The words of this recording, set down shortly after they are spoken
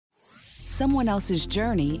Someone else's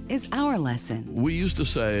journey is our lesson. We used to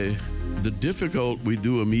say, the difficult we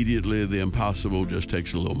do immediately, the impossible just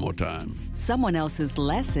takes a little more time. Someone else's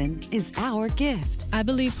lesson is our gift. I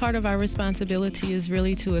believe part of our responsibility is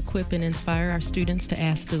really to equip and inspire our students to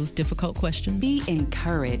ask those difficult questions. Be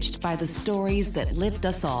encouraged by the stories that lift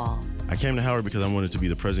us all. I came to Howard because I wanted to be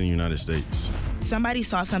the President of the United States. Somebody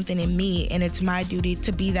saw something in me, and it's my duty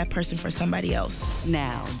to be that person for somebody else.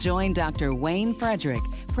 Now, join Dr. Wayne Frederick,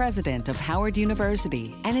 President of Howard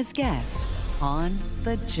University, and his guest on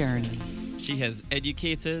The Journey. She has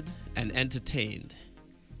educated and entertained.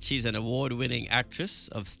 She's an award-winning actress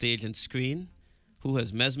of stage and screen who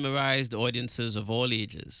has mesmerized audiences of all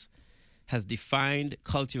ages, has defined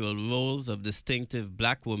cultural roles of distinctive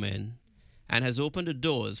black women, and has opened the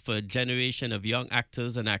doors for a generation of young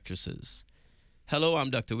actors and actresses. Hello, I'm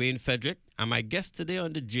Dr. Wayne Frederick, and my guest today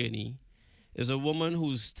on The Journey is a woman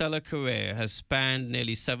whose stellar career has spanned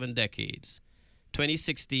nearly 7 decades.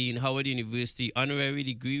 2016 Howard University honorary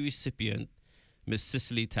degree recipient, Miss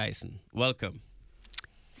Cicely Tyson. Welcome.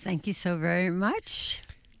 Thank you so very much,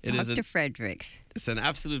 Dr. Fredericks. It's an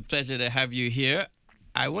absolute pleasure to have you here.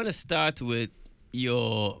 I want to start with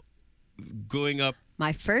your growing up.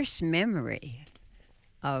 My first memory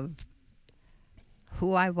of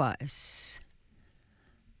who I was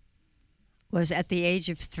at the age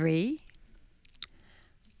of 3.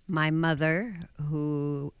 My mother,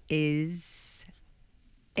 who is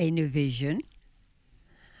a Nevision,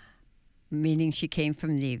 meaning she came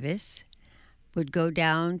from Nevis, would go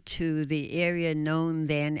down to the area known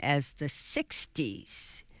then as the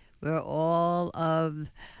 60s, where all of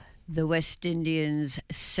the West Indians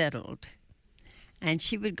settled. And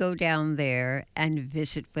she would go down there and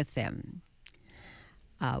visit with them.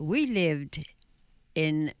 We lived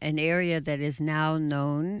in an area that is now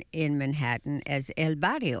known in Manhattan as El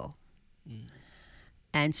Barrio.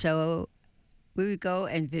 And so we would go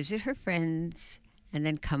and visit her friends and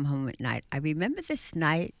then come home at night. I remember this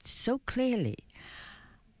night so clearly.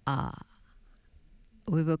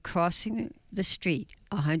 We were crossing the street,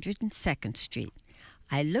 102nd Street.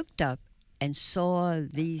 I looked up and saw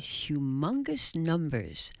these humongous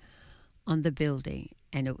numbers on the building,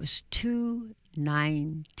 and it was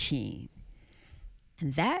 219.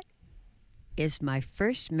 And that is my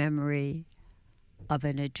first memory of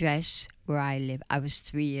an address where I live. I was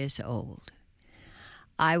 3 years old.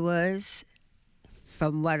 I was,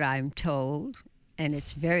 from what I'm told, and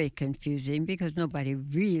it's very confusing because nobody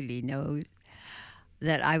really knows,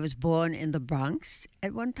 that I was born in the Bronx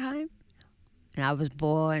at one time, and I was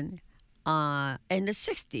born in the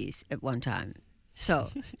 60s at one time.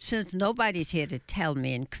 So, since nobody's here to tell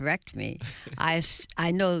me and correct me, I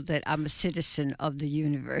know that I'm a citizen of the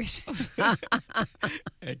universe.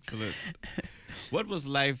 Excellent. What was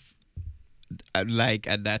life like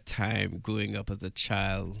at that time, growing up as a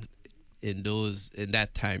child in that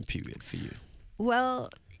time period for you? Well,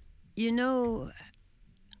 you know,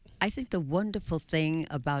 I think the wonderful thing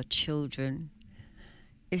about children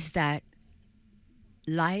is that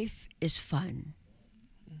life is fun.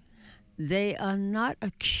 They are not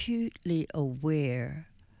acutely aware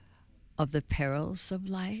of the perils of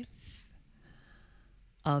life,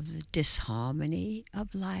 of the disharmony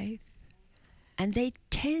of life, and they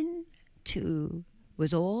tend to,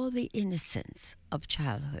 with all the innocence of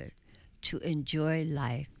childhood, to enjoy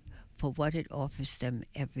life for what it offers them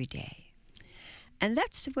every day. And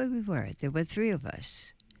that's the way we were. There were 3 of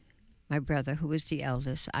us. My brother, who was the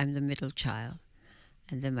eldest, I'm the middle child,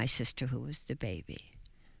 and then my sister, who was the baby.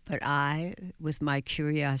 But I, with my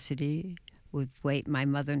curiosity, would wait. My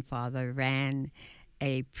mother and father ran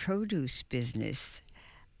a produce business,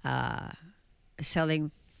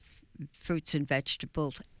 selling fruits and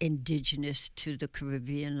vegetables indigenous to the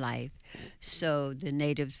Caribbean life. So the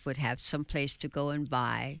natives would have some place to go and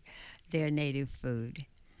buy their native food.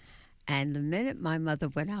 And the minute my mother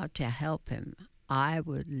went out to help him, I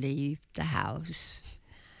would leave the house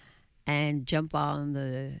and jump on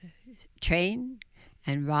the train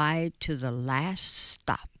and ride to the last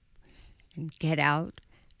stop and get out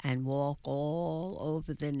and walk all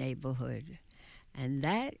over the neighborhood. And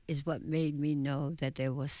that is what made me know that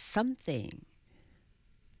there was something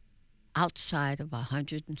outside of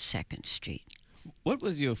 102nd Street. What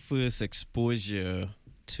was your first exposure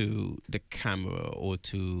to the camera or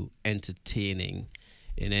to entertaining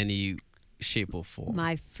in any shape or form?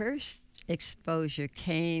 My first exposure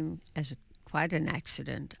came as quite an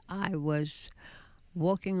accident. I was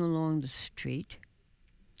walking along the street,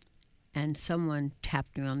 and someone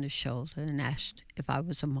tapped me on the shoulder and asked if I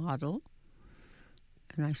was a model.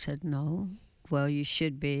 And I said, no. Well, you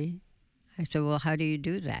should be. I said, well, how do you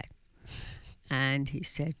do that? And he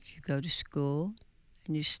said, you go to school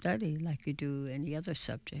and you study like you do any other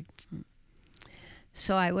subject.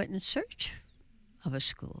 So I went in search of a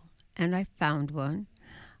school, and I found one.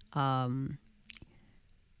 Um,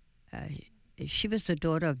 uh, she was the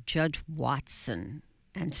daughter of Judge Watson,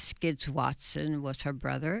 and Skids Watson was her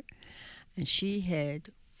brother, and she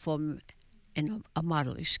had formed a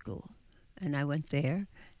modeling school. And I went there,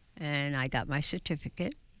 and I got my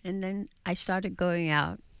certificate, and then I started going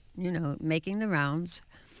out, making the rounds.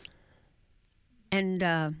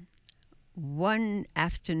 And one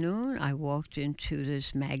afternoon, I walked into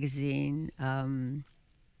this magazine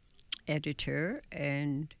editor,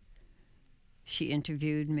 and she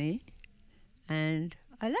interviewed me, and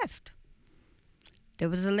I left. There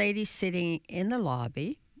was a lady sitting in the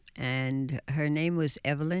lobby, and her name was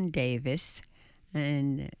Evelyn Davis,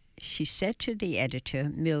 and she said to the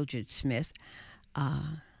editor, Mildred Smith,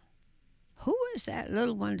 who was that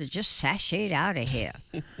little one that just sashayed out of here?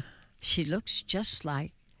 She looks just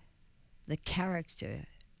like the character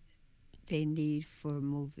they need for a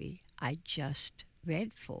movie I just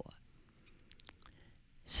read for.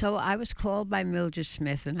 So I was called by Mildred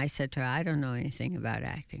Smith, and I said to her, I don't know anything about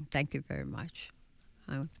acting. Thank you very much.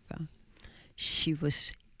 She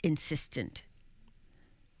was insistent,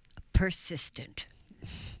 persistent.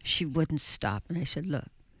 She wouldn't stop. And I said, look,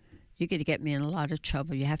 you're going to get me in a lot of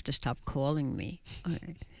trouble. You have to stop calling me.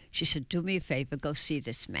 Okay. She said, do me a favor, go see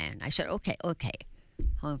this man. I said, okay.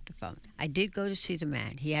 Hung up the phone. I did go to see the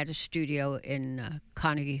man. He had a studio in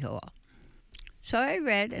Carnegie Hall. So I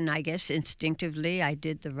read, and I guess instinctively I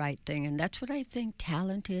did the right thing. And that's what I think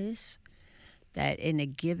talent is, that in a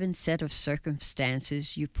given set of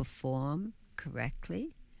circumstances, you perform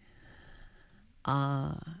correctly.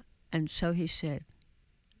 And so he said,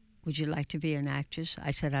 would you like to be an actress?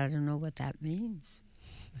 I said, I don't know what that means.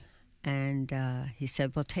 And he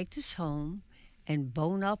said, well, take this home and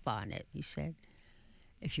bone up on it. He said,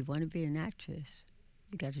 if you want to be an actress,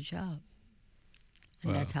 you got a job.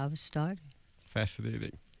 And that's how it started.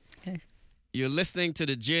 Fascinating. Yes. You're listening to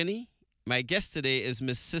The Journey. My guest today is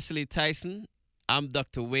Miss Cicely Tyson. I'm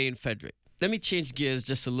Dr. Wayne Frederick. Let me change gears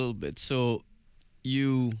just a little bit. So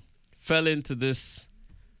you fell into this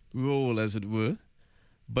role, as it were,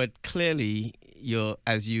 but clearly,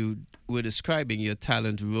 as you were describing, your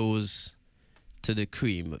talent rose to be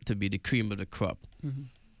the cream of the crop. Mm-hmm.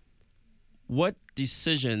 What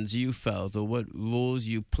decisions you felt, or what roles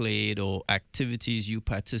you played, or activities you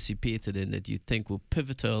participated in that you think were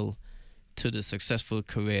pivotal to the successful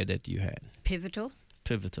career that you had? Pivotal?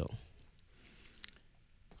 Pivotal.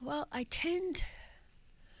 Well, I tend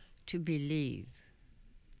to believe,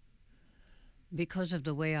 because of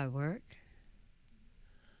the way I work,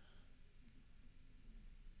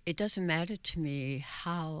 it doesn't matter to me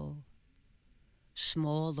how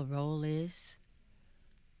small the role is.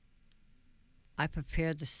 I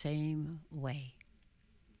prepare the same way.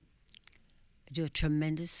 I do a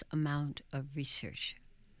tremendous amount of research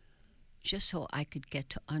just so I could get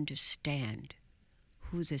to understand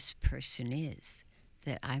who this person is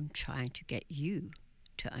that I'm trying to get you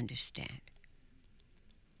to understand.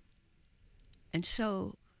 And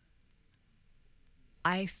so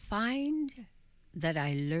I find that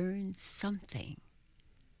I learn something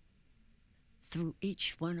through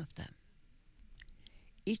each one of them.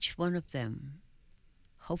 Each one of them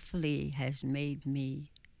hopefully has made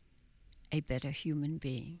me a better human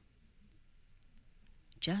being,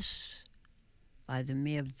 just by the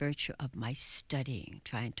mere virtue of my studying,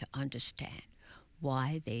 trying to understand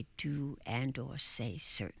why they do and or say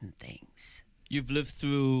certain things. You've lived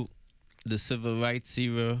through the civil rights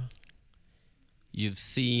era. You've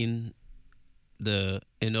seen the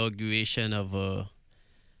inauguration of a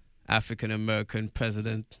African-American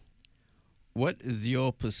president. What is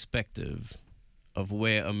your perspective of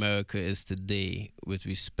where America is today with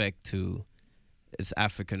respect to its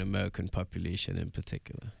African-American population in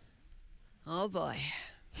particular? Oh boy.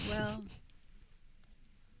 Well,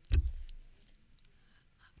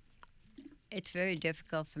 it's very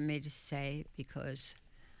difficult for me to say because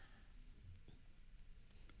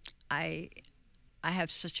I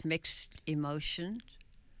have such mixed emotions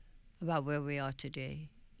about where we are today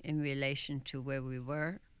in relation to where we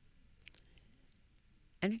were.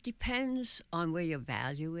 And it depends on where your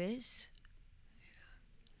value is.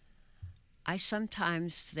 I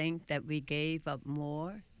sometimes think that we gave up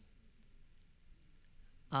more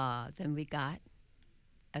than we got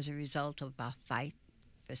as a result of our fight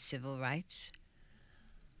for civil rights.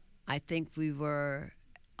 I think we were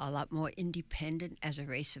a lot more independent as a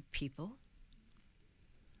race of people.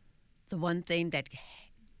 The one thing that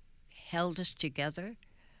held us together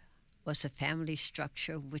was a family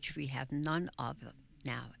structure which we have none of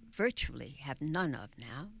now, virtually have none of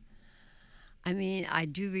now. I mean, I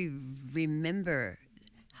do remember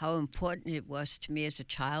how important it was to me as a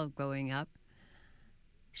child growing up,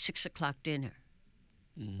 6 o'clock dinner,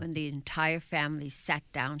 when the entire family sat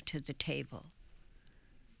down to the table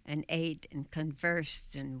and ate and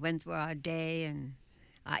conversed and went through our day and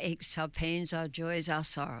our aches, our pains, our joys, our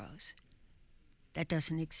sorrows. That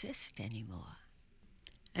doesn't exist anymore.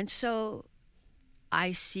 And so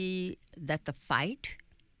I see that the fight,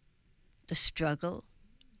 the struggle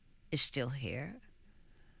is still here.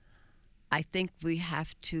 I think we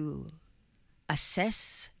have to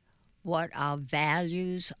assess what our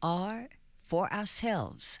values are for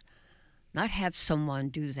ourselves, not have someone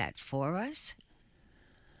do that for us.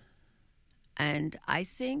 And I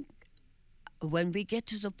think when we get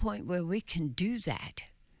to the point where we can do that,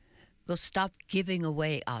 we'll stop giving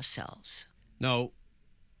away ourselves. Now,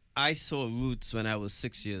 I saw Roots when I was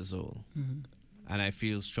 6 years old, and I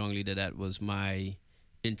feel strongly that that was my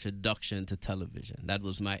introduction to television. That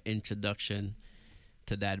was my introduction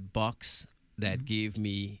to that box that gave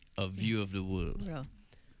me a view of the world. Real.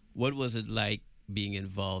 What was it like being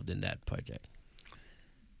involved in that project?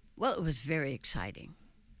 Well, it was very exciting.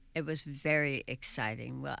 It was very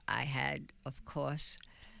exciting. Well, I had, of course,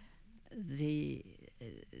 the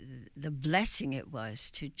blessing it was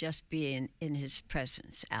to just be in his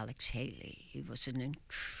presence, Alex Haley. He was an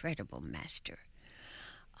incredible master.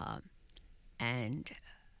 And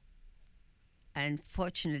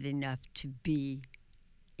fortunate enough to be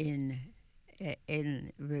in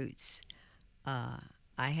Roots. I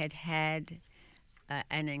had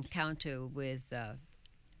an encounter with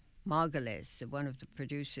Margulies, one of the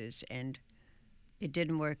producers, and it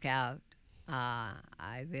didn't work out.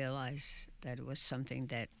 I realized that it was something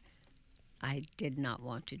that I did not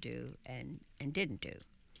want to do and didn't do.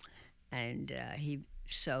 And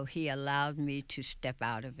he allowed me to step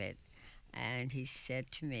out of it. And he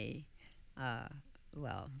said to me,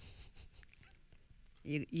 well,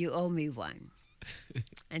 you owe me one.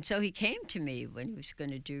 And so he came to me when he was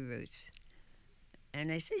going to do Roots. And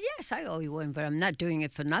I said, yes, I owe you one, but I'm not doing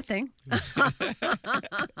it for nothing.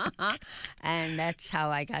 And that's how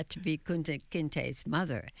I got to be Kunta Kinte's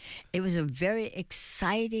mother. It was a very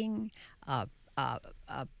exciting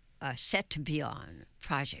set to be on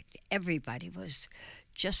project. Everybody was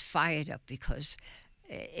just fired up because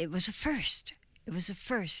it was a first. It was a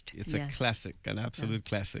first. It's a classic, an absolute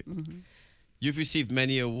classic. You've received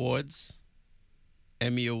many awards,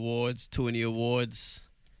 Emmy Awards, Tony Awards.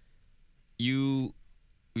 You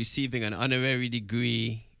receiving an honorary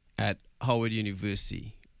degree at Howard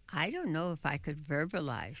University. I don't know if I could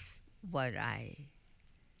verbalize what I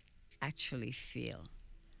actually feel.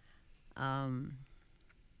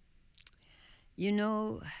 You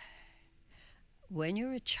know, when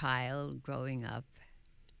you're a child growing up,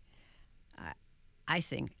 I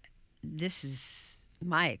think this is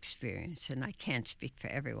my experience, and I can't speak for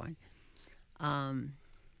everyone.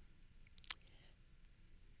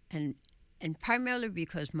 And primarily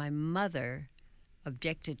because my mother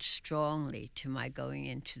objected strongly to my going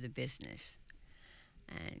into the business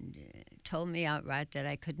and told me outright that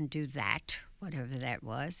I couldn't do that, whatever that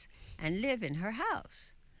was, and live in her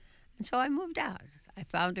house. And so I moved out. I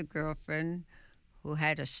found a girlfriend who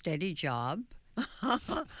had a steady job.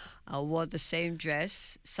 I wore the same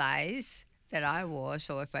dress size that I wore,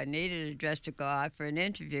 so if I needed a dress to go out for an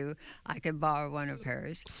interview, I could borrow one of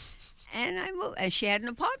hers. And I moved, and she had an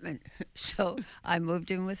apartment, so I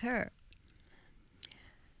moved in with her.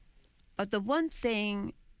 But the one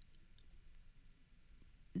thing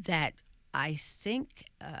that I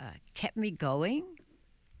think kept me going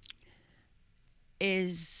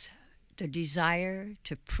is the desire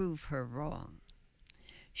to prove her wrong.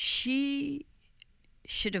 She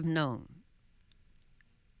should have known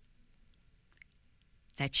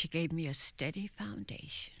that she gave me a steady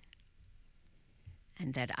foundation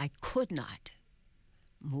and that I could not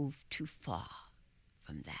move too far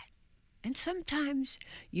from that. And sometimes,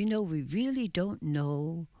 you know, we really don't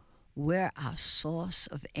know where our source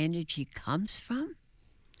of energy comes from.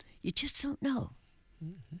 You just don't know.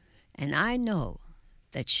 Mm-hmm. And I know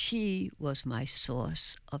that she was my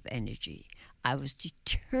source of energy. I was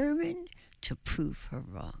determined to prove her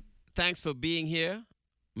wrong. Thanks for being here.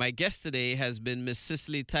 My guest today has been Miss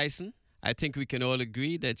Cicely Tyson. I think we can all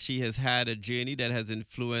agree that she has had a journey that has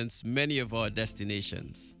influenced many of our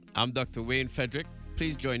destinations. I'm Dr. Wayne Frederick.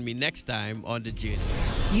 Please join me next time on The Journey.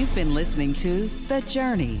 You've been listening to The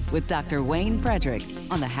Journey with Dr. Wayne Frederick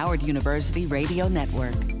on the Howard University Radio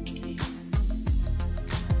Network.